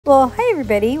Well, hi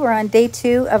everybody. We're on day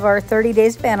 2 of our 30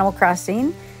 days of Animal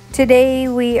Crossing. Today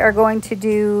we are going to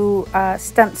do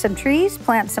stump some trees,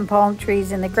 plant some palm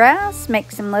trees in the grass, make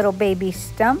some little baby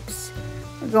stumps.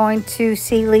 We're going to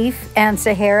Sea Leaf and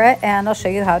Sahara, and I'll show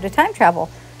you how to time travel.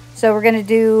 So we're going to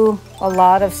do a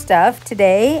lot of stuff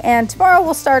today, and tomorrow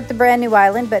we'll start the brand new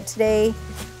island, but today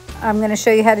I'm going to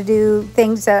show you how to do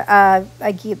things that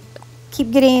I keep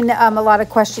getting a lot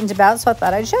of questions about, so I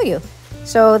thought I'd show you.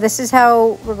 So this is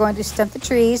how we're going to stump the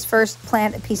trees. First,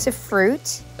 plant a piece of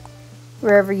fruit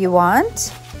wherever you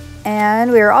want.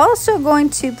 And we're also going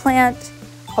to plant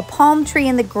a palm tree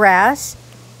in the grass.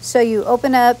 So you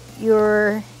open up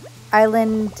your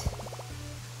island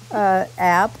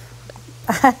app.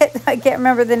 I can't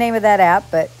remember the name of that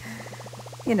app, but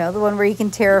you know, the one where you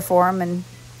can terraform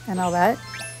and all that.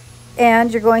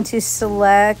 And you're going to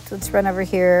select, let's run over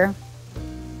here.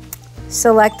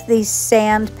 Select the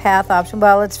sand path option.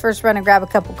 Well, let's first run and grab a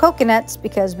couple coconuts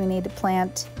because we need to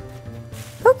plant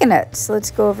coconuts.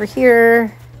 Let's go over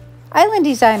here. Island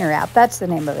Designer app, that's the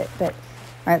name of it. But all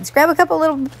right, let's grab a couple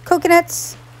little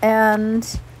coconuts and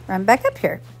run back up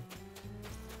here.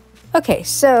 Okay,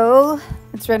 so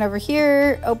let's run over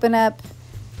here, open up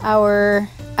our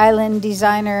Island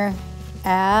Designer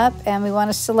app, and we want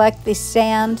to select the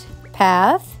sand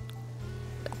path.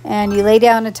 And you lay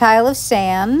down a tile of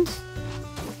sand.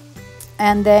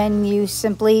 And then you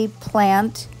simply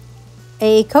plant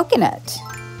a coconut.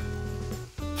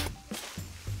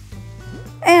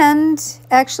 And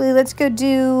actually, let's go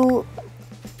do,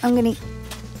 I'm gonna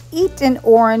eat an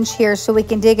orange here so we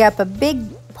can dig up a big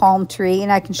palm tree,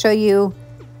 and I can show you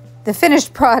the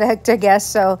finished product, I guess.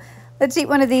 So let's eat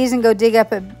one of these and go dig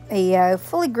up a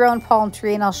fully grown palm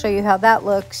tree, and I'll show you how that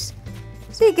looks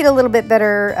so you get a little bit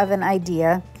better of an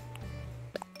idea.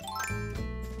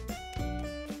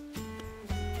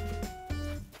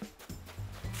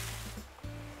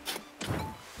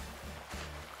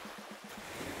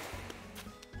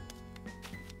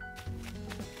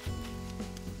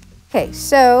 Okay,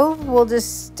 so we'll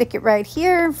just stick it right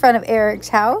here in front of Eric's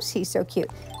house. He's so cute.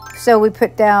 So we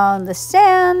put down the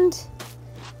sand,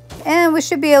 and we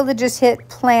should be able to just hit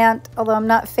plant, although I'm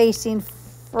not facing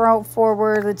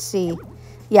forward. Let's see.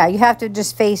 Yeah, you have to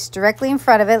just face directly in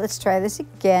front of it. Let's try this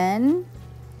again.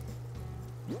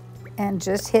 And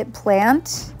just hit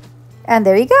plant. And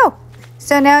there you go.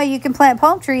 So now you can plant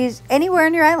palm trees anywhere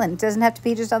in your island. It doesn't have to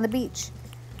be just on the beach.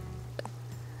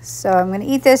 So I'm going to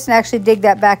eat this and actually dig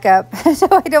that back up so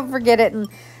I don't forget it and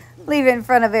leave it in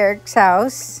front of Eric's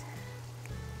house.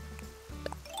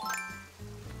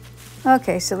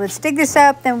 Okay, so let's dig this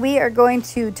up. Then we are going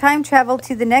to time travel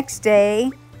to the next day,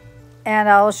 and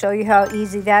I'll show you how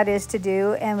easy that is to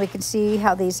do, and we can see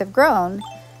how these have grown.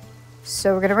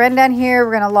 So we're going to run down here.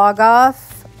 We're going to log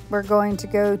off. We're going to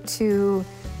go to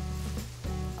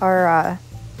our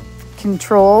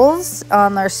controls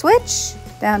on our switch.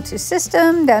 Down to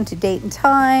system, down to date and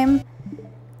time.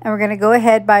 And we're going to go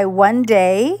ahead by 1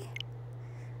 day.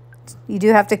 You do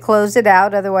have to close it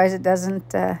out, otherwise it doesn't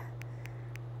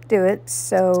do it.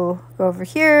 So go over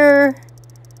here,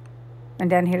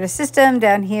 and down here to system,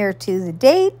 down here to the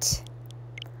date.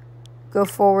 Go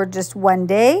forward just 1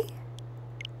 day.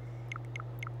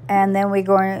 And then we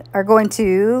are going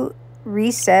to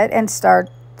reset and start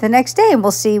the next day. And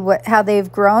we'll see how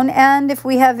they've grown, and if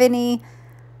we have any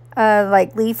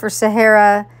like Leaf or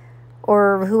Sahara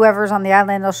or whoever's on the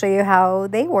island, I'll show you how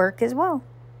they work as well.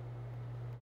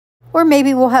 Or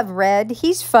maybe we'll have Red.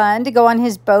 He's fun to go on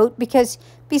his boat because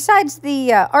besides the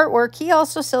artwork, he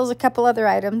also sells a couple other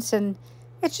items, and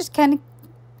it's just kind of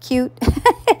cute.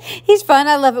 He's fun.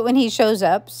 I love it when he shows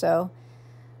up. So,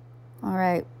 all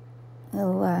right.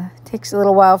 It takes a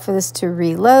little while for this to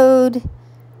reload,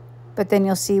 but then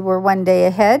you'll see we're 1 day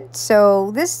ahead.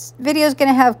 So this video is going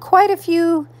to have quite a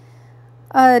few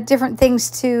different things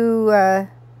to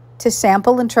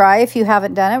sample and try if you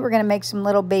haven't done it. We're going to make some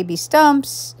little baby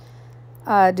stumps,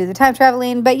 do the time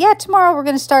traveling. But yeah, tomorrow we're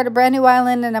going to start a brand new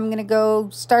island, and I'm going to go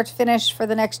start to finish for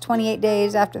the next 28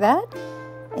 days after that.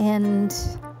 And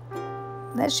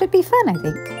that should be fun, I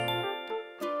think.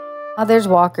 Oh, there's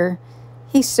Walker.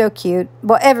 He's so cute.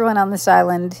 Well, everyone on this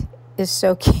island is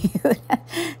so cute.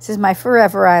 This is my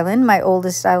forever island, my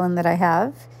oldest island that I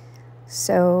have.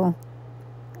 So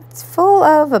it's full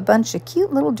of a bunch of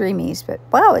cute little dreamies, but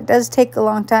wow, it does take a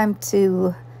long time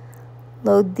to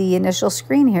load the initial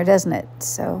screen here, doesn't it?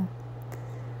 So,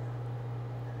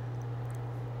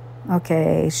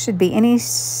 okay, should be any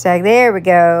sec. There we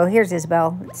go. Here's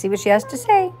Isabel. Let's see what she has to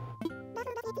say.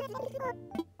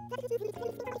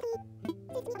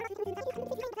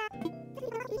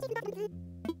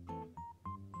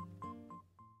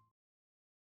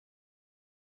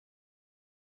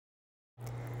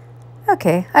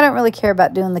 Okay, I don't really care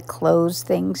about doing the clothes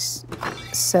things.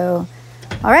 So,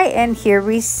 all right, and here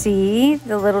we see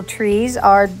the little trees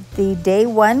are the day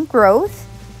 1 growth.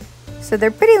 So they're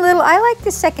pretty little. I like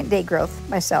the second day growth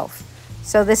myself.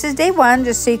 So this is day 1,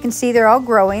 just so you can see they're all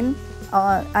growing.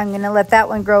 I'm gonna let that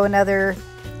one grow another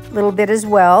little bit as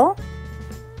well.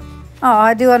 Oh,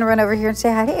 I do want to run over here and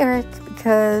say hi to Eric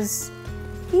because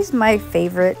he's my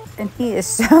favorite and he is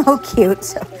so cute.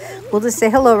 So we'll just say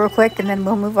hello real quick and then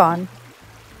we'll move on.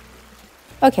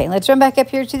 Okay, let's run back up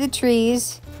here to the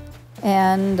trees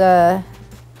and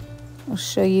we'll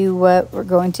show you what we're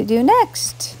going to do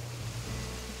next.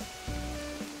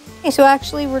 Okay, so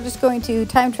actually we're just going to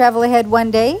time travel ahead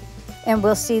 1 day and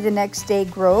we'll see the next day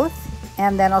growth,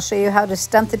 and then I'll show you how to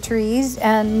stunt the trees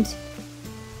and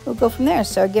we'll go from there.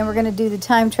 So again, we're going to do the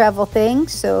time travel thing.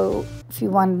 So if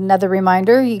you want another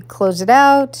reminder, you close it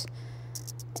out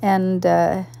and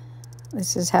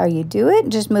this is how you do it.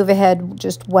 Just move ahead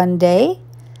just 1 day.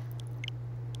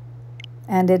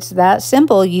 And it's that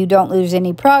simple. You don't lose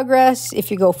any progress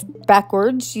if you go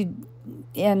backwards.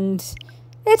 And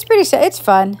it's it's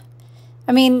fun.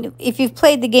 I mean, if you've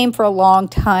played the game for a long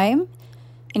time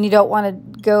and you don't want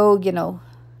to go, you know,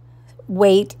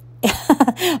 wait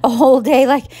a whole day,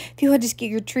 like if you want to just get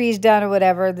your trees done or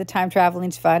whatever, the time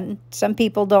traveling's fun. Some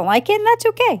people don't like it, and that's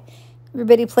okay.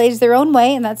 Everybody plays their own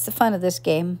way, and that's the fun of this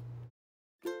game.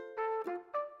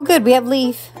 Good, we have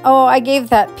Leaf. Oh, I gave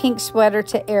that pink sweater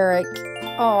to Eric.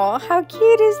 Oh, how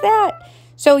cute is that?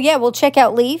 So yeah, we'll check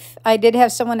out Leaf. I did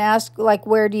have someone ask, like,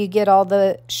 where do you get all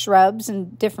the shrubs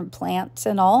and different plants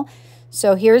and all?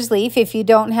 So here's Leaf. If you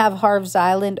don't have Harv's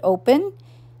Island open,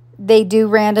 they do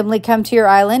randomly come to your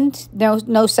island.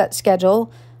 No set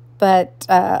schedule, but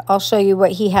I'll show you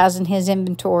what he has in his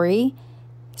inventory.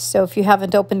 So if you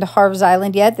haven't opened to Harv's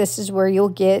Island yet, this is where you'll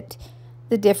get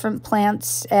the different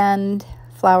plants and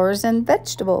flowers and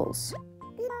vegetables.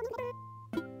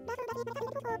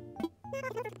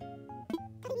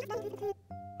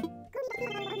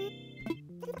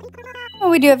 Oh,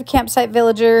 we do have a campsite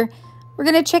villager. We're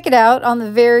going to check it out on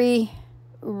the very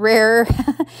rare,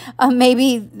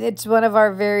 maybe it's one of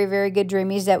our very, very good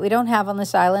dreamies that we don't have on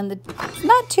this island.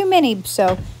 Not too many,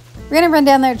 so we're going to run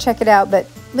down there and check it out. But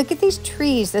look at these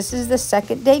trees. This is the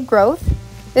second day growth.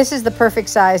 This is the perfect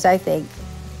size, I think,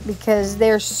 because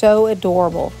they're so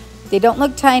adorable. They don't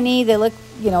look tiny. They look,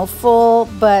 you know, full,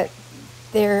 but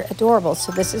they're adorable.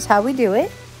 So this is how we do it.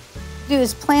 What we do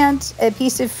is plant a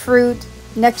piece of fruit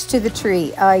next to the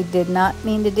tree. I did not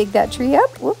mean to dig that tree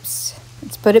up. Whoops.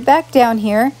 Let's put it back down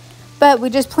here. But we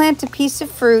just plant a piece of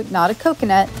fruit, not a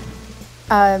coconut,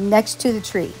 next to the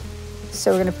tree.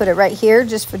 So we're going to put it right here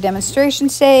just for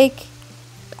demonstration's sake.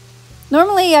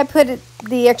 Normally I put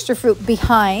the extra fruit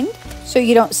behind so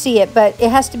you don't see it, but it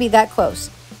has to be that close.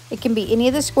 It can be any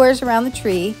of the squares around the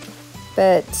tree.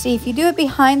 But see, if you do it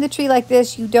behind the tree like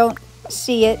this, you don't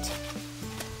see it.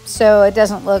 So it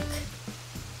doesn't look,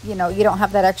 you know, you don't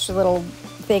have that extra little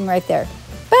thing right there.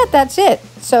 But that's it.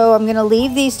 So I'm going to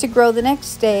leave these to grow the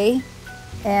next day.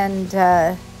 And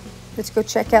let's go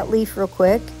check out Leaf real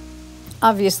quick.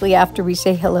 Obviously after we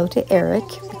say hello to Eric,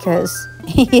 because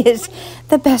he is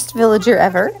the best villager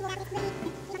ever.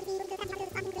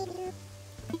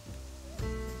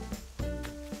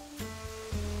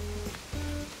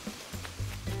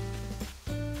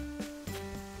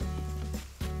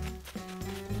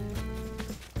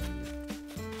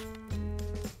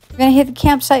 We're going to hit the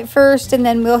campsite first, and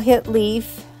then we'll hit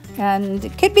Leaf. And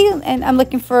it could be, and I'm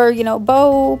looking for, you know,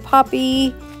 Bo,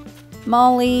 Poppy,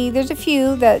 Molly. There's a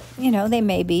few that, you know, they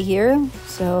may be here.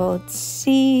 So let's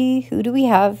see, who do we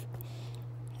have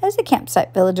as a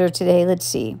campsite villager today? Let's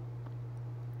see.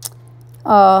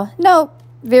 No,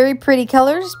 very pretty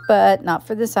colors, but not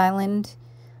for this island.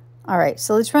 All right,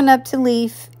 so let's run up to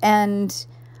Leaf, and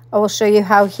I will show you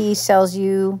how he sells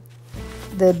you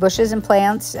the bushes and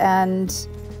plants and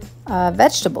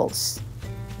vegetables.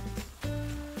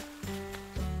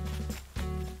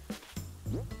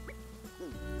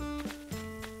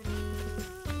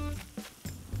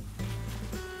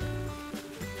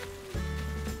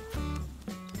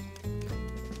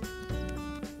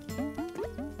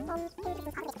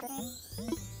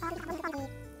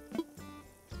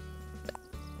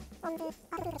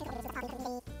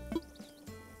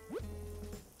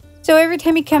 So every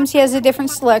time he comes, he has a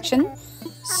different selection.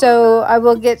 So I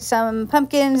will get some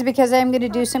pumpkins because I'm going to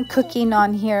do some cooking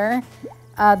on here.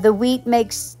 The wheat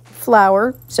makes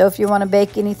flour. So if you want to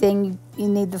bake anything, you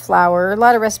need the flour. A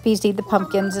lot of recipes need the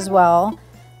pumpkins as well.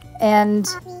 And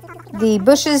the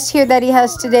bushes here that he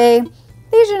has today,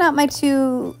 these are not my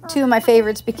two of my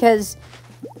favorites because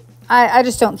I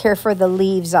just don't care for the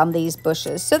leaves on these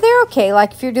bushes. So they're okay.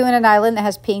 Like if you're doing an island that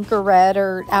has pink or red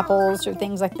or apples or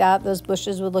things like that, those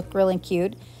bushes would look really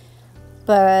cute.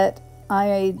 But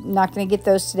I'm not going to get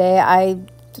those today. I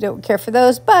don't care for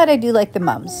those, but I do like the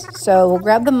mums. So we'll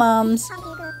grab the mums.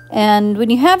 And when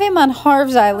you have him on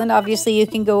Harv's Island, obviously you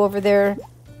can go over there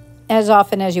as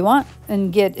often as you want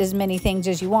and get as many things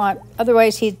as you want.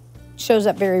 Otherwise, he shows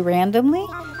up very randomly.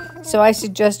 So I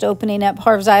suggest opening up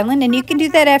Harv's Island, and you can do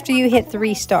that after you hit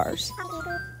 3 stars.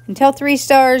 Until 3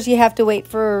 stars, you have to wait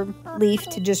for Leaf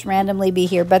to just randomly be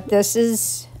here. But this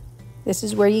is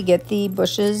where you get the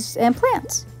bushes and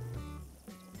plants.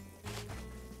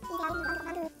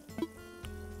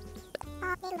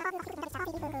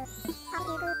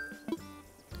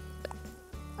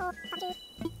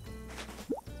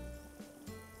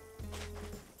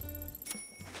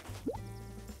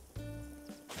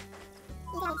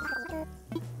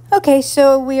 Okay,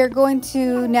 so we are going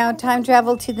to now time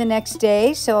travel to the next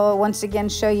day. So I'll once again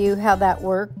show you how that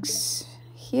works.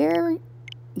 Here, you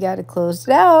got to close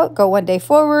it out, go 1 day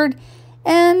forward,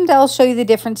 and I'll show you the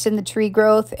difference in the tree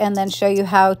growth and then show you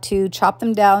how to chop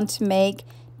them down to make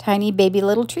tiny baby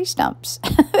little tree stumps.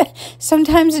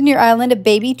 Sometimes in your island, a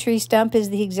baby tree stump is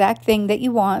the exact thing that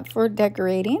you want for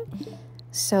decorating.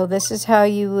 So this is how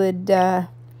you would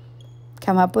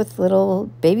come up with little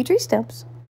baby tree stumps.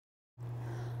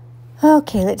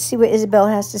 Okay, let's see what Isabel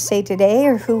has to say today,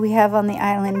 or who we have on the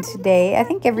island today. I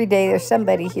think every day there's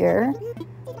somebody here.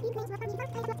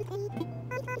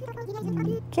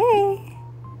 Okay.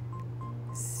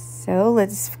 So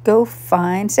let's go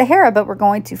find Sahara, but we're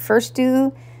going to first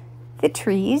do the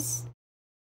trees.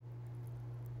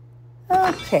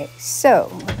 Okay,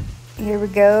 so here we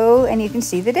go, and you can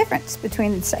see the difference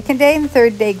between the second day and the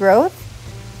third day growth.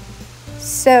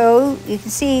 So you can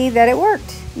see that it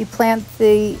worked. You plant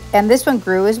and this one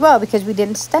grew as well because we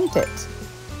didn't stunt it.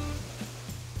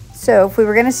 So if we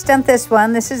were going to stunt this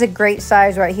one, this is a great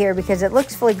size right here because it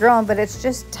looks fully grown, but it's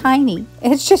just tiny.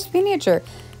 It's just miniature.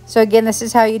 So again, this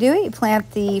is how you do it. You plant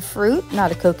the fruit,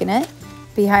 not a coconut,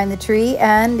 behind the tree,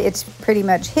 and it's pretty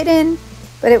much hidden,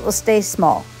 but it will stay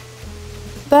small.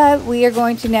 But we are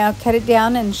going to now cut it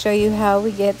down and show you how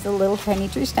we get the little tiny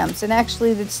tree stumps. And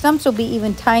actually the stumps will be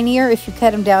even tinier if you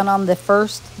cut them down on the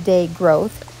first day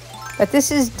growth. But this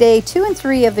is day 2 and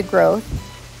 3 of the growth.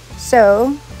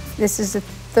 So this is the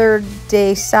third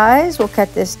day size. We'll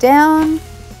cut this down.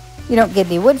 You don't get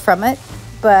any wood from it,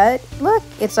 but look,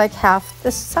 it's like half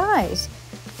the size.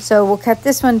 So we'll cut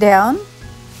this one down.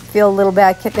 Feel a little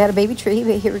bad cutting down a baby tree,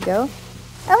 but here we go.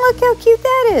 And look how cute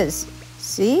that is.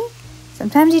 See?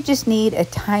 Sometimes you just need a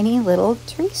tiny little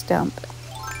tree stump.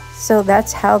 So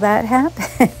that's how that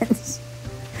happens.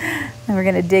 And we're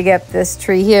going to dig up this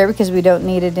tree here because we don't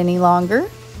need it any longer.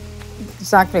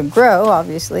 It's not going to grow,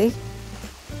 obviously.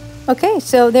 Okay,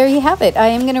 so there you have it. I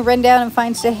am going to run down and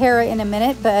find Sahara in a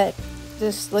minute, but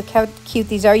just look how cute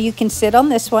these are. You can sit on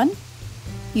this one.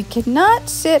 You cannot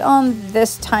sit on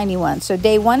this tiny one. So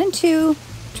day 1 and 2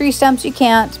 tree stumps you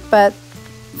can't, but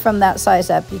from that size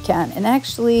up you can. And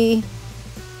actually,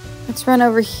 let's run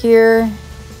over here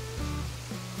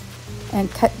and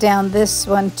cut down this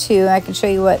one too. I can show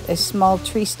you what a small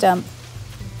tree stump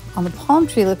on the palm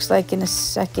tree looks like in a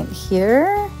second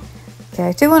here. Okay,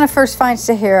 I do want to first find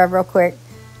Sahara real quick.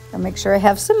 I'll make sure I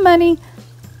have some money.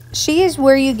 She is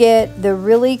where you get the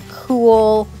really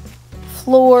cool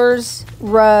floors,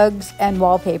 rugs, and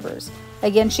wallpapers.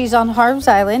 Again, she's on Harv's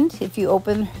Island. If you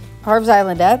open Harv's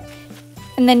Island up,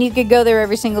 and then you could go there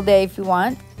every single day if you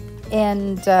want.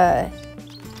 And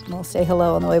we'll say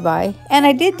hello on the way by. And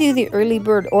I did do the early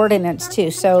bird ordinance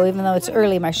too. So even though it's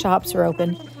early, my shops are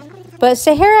open. But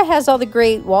Sahara has all the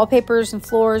great wallpapers and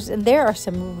floors. And there are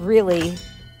some really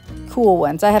cool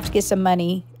ones. I have to get some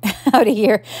money out of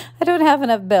here. I don't have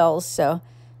enough bells. So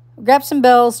grab some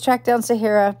bells, track down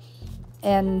Sahara.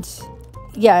 And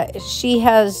yeah, she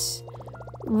has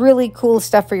really cool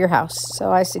stuff for your house.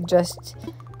 So I suggest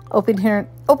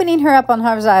opening her up on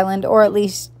Harv's Island, or at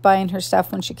least buying her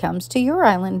stuff when she comes to your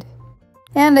island.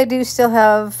 And I do still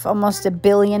have almost 1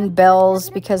 billion bells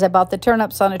because I bought the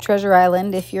turnips on a treasure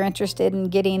island. If you're interested in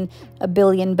getting 1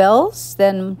 billion bells,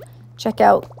 then check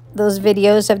out those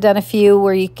videos. I've done a few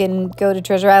where you can go to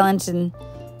treasure islands and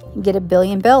get 1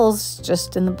 billion bells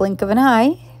just in the blink of an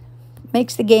eye.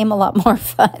 Makes the game a lot more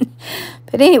fun.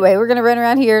 But anyway, we're going to run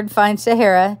around here and find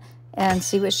Sahara and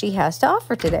see what she has to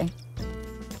offer today.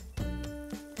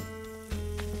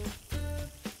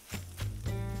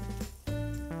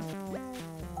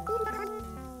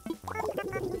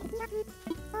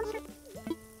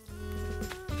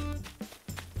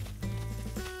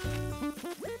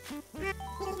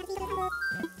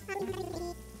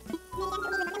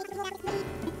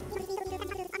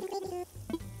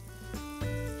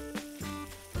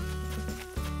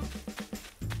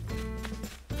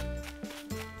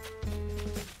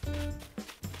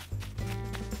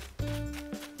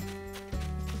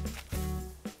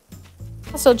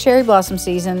 Also, cherry blossom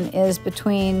season is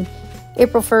between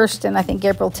April 1st and I think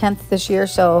April 10th this year.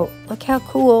 So look how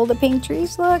cool the pink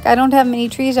trees look. I don't have many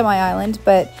trees on my island,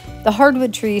 but the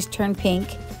hardwood trees turn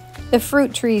pink. The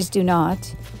fruit trees do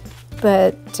not.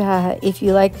 But if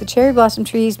you like the cherry blossom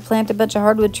trees, plant a bunch of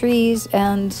hardwood trees,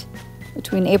 and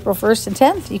between April 1st and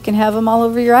 10th, you can have them all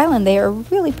over your island. They are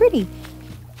really pretty.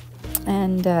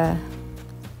 And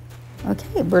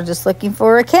okay, we're just looking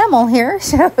for a camel here,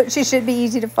 so she should be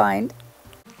easy to find.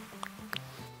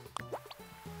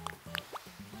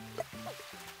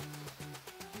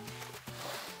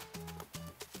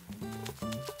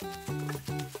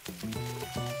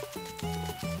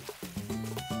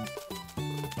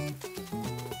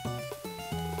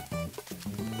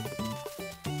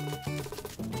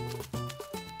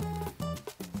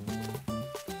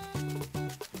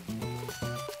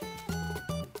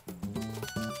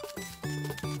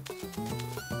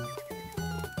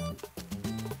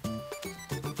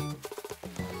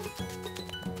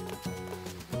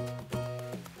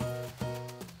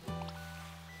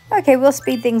 Okay, we'll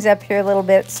speed things up here a little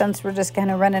bit since we're just kind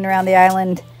of running around the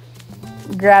island,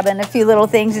 grabbing a few little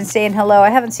things and saying hello. I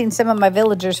haven't seen some of my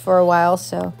villagers for a while,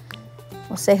 so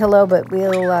we'll say hello, but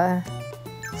we'll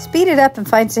speed it up and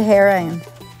find Sahara and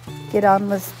get on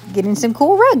with getting some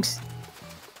cool rugs.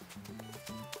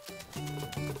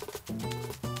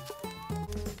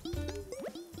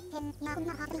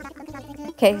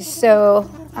 Okay, so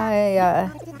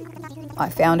I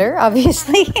found her,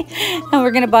 obviously, and we're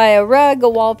going to buy a rug, a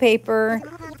wallpaper,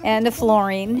 and a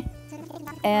flooring,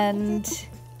 and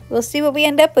we'll see what we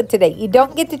end up with today. You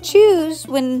don't get to choose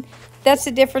when, that's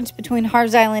the difference between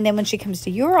Harv's Island and when she comes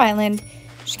to your island.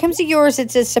 When she comes to yours,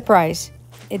 it's a surprise.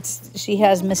 She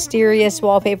has mysterious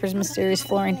wallpapers, mysterious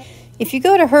flooring. If you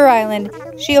go to her island,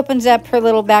 she opens up her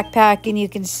little backpack and you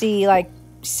can see like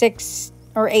 6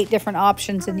 or 8 different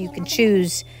options, and you can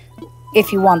choose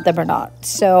if you want them or not.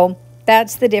 So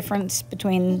that's the difference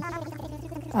between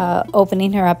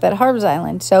opening her up at Harv's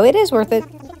Island. So it is worth it.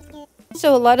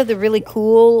 So a lot of the really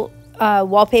cool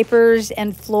wallpapers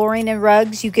and flooring and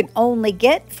rugs you can only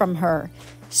get from her.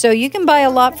 So you can buy a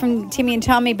lot from Timmy and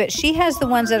Tommy, but she has the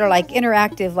ones that are like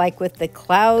interactive, like with the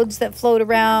clouds that float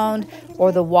around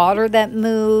or the water that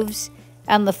moves,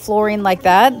 and the flooring like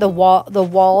that, the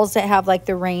walls that have like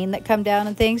the rain that come down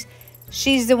and things.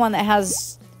 She's the one that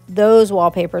has those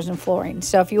wallpapers and flooring.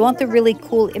 So if you want the really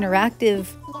cool interactive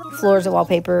floors of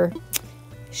wallpaper,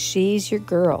 she's your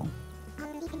girl.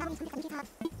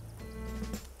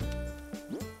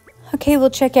 Okay, we'll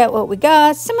check out what we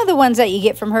got. Some of the ones that you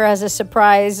get from her as a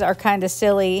surprise are kind of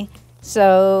silly.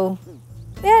 So,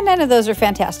 yeah, none of those are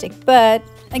fantastic. But,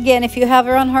 again, if you have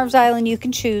her on Harv's Island, you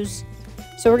can choose.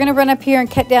 So we're going to run up here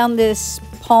and cut down this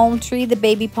palm tree, the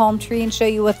baby palm tree, and show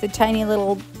you what the tiny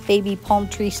little baby palm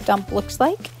tree stump looks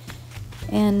like.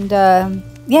 And,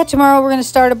 yeah, tomorrow we're going to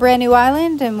start a brand new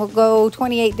island, and we'll go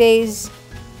 28 days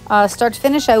start to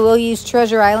finish. I will use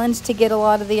Treasure Islands to get a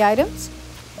lot of the items.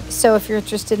 So if you're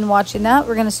interested in watching that,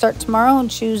 we're going to start tomorrow and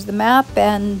choose the map,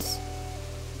 and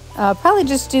probably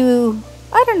just do,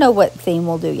 I don't know what theme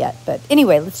we'll do yet. But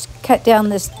anyway, let's cut down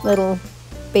this little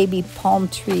baby palm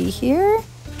tree here.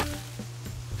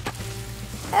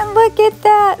 And look at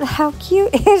that. How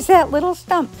cute is that little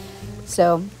stump?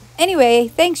 So anyway,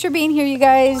 thanks for being here, you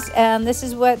guys. And this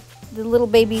is what the little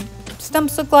baby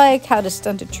stumps look like, how to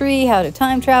stunt a tree, how to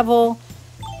time travel,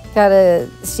 got to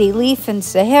see Leaf and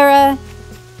Sahara.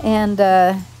 And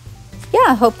yeah,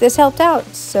 I hope this helped out.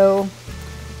 So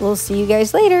we'll see you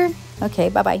guys later. Okay,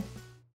 bye-bye.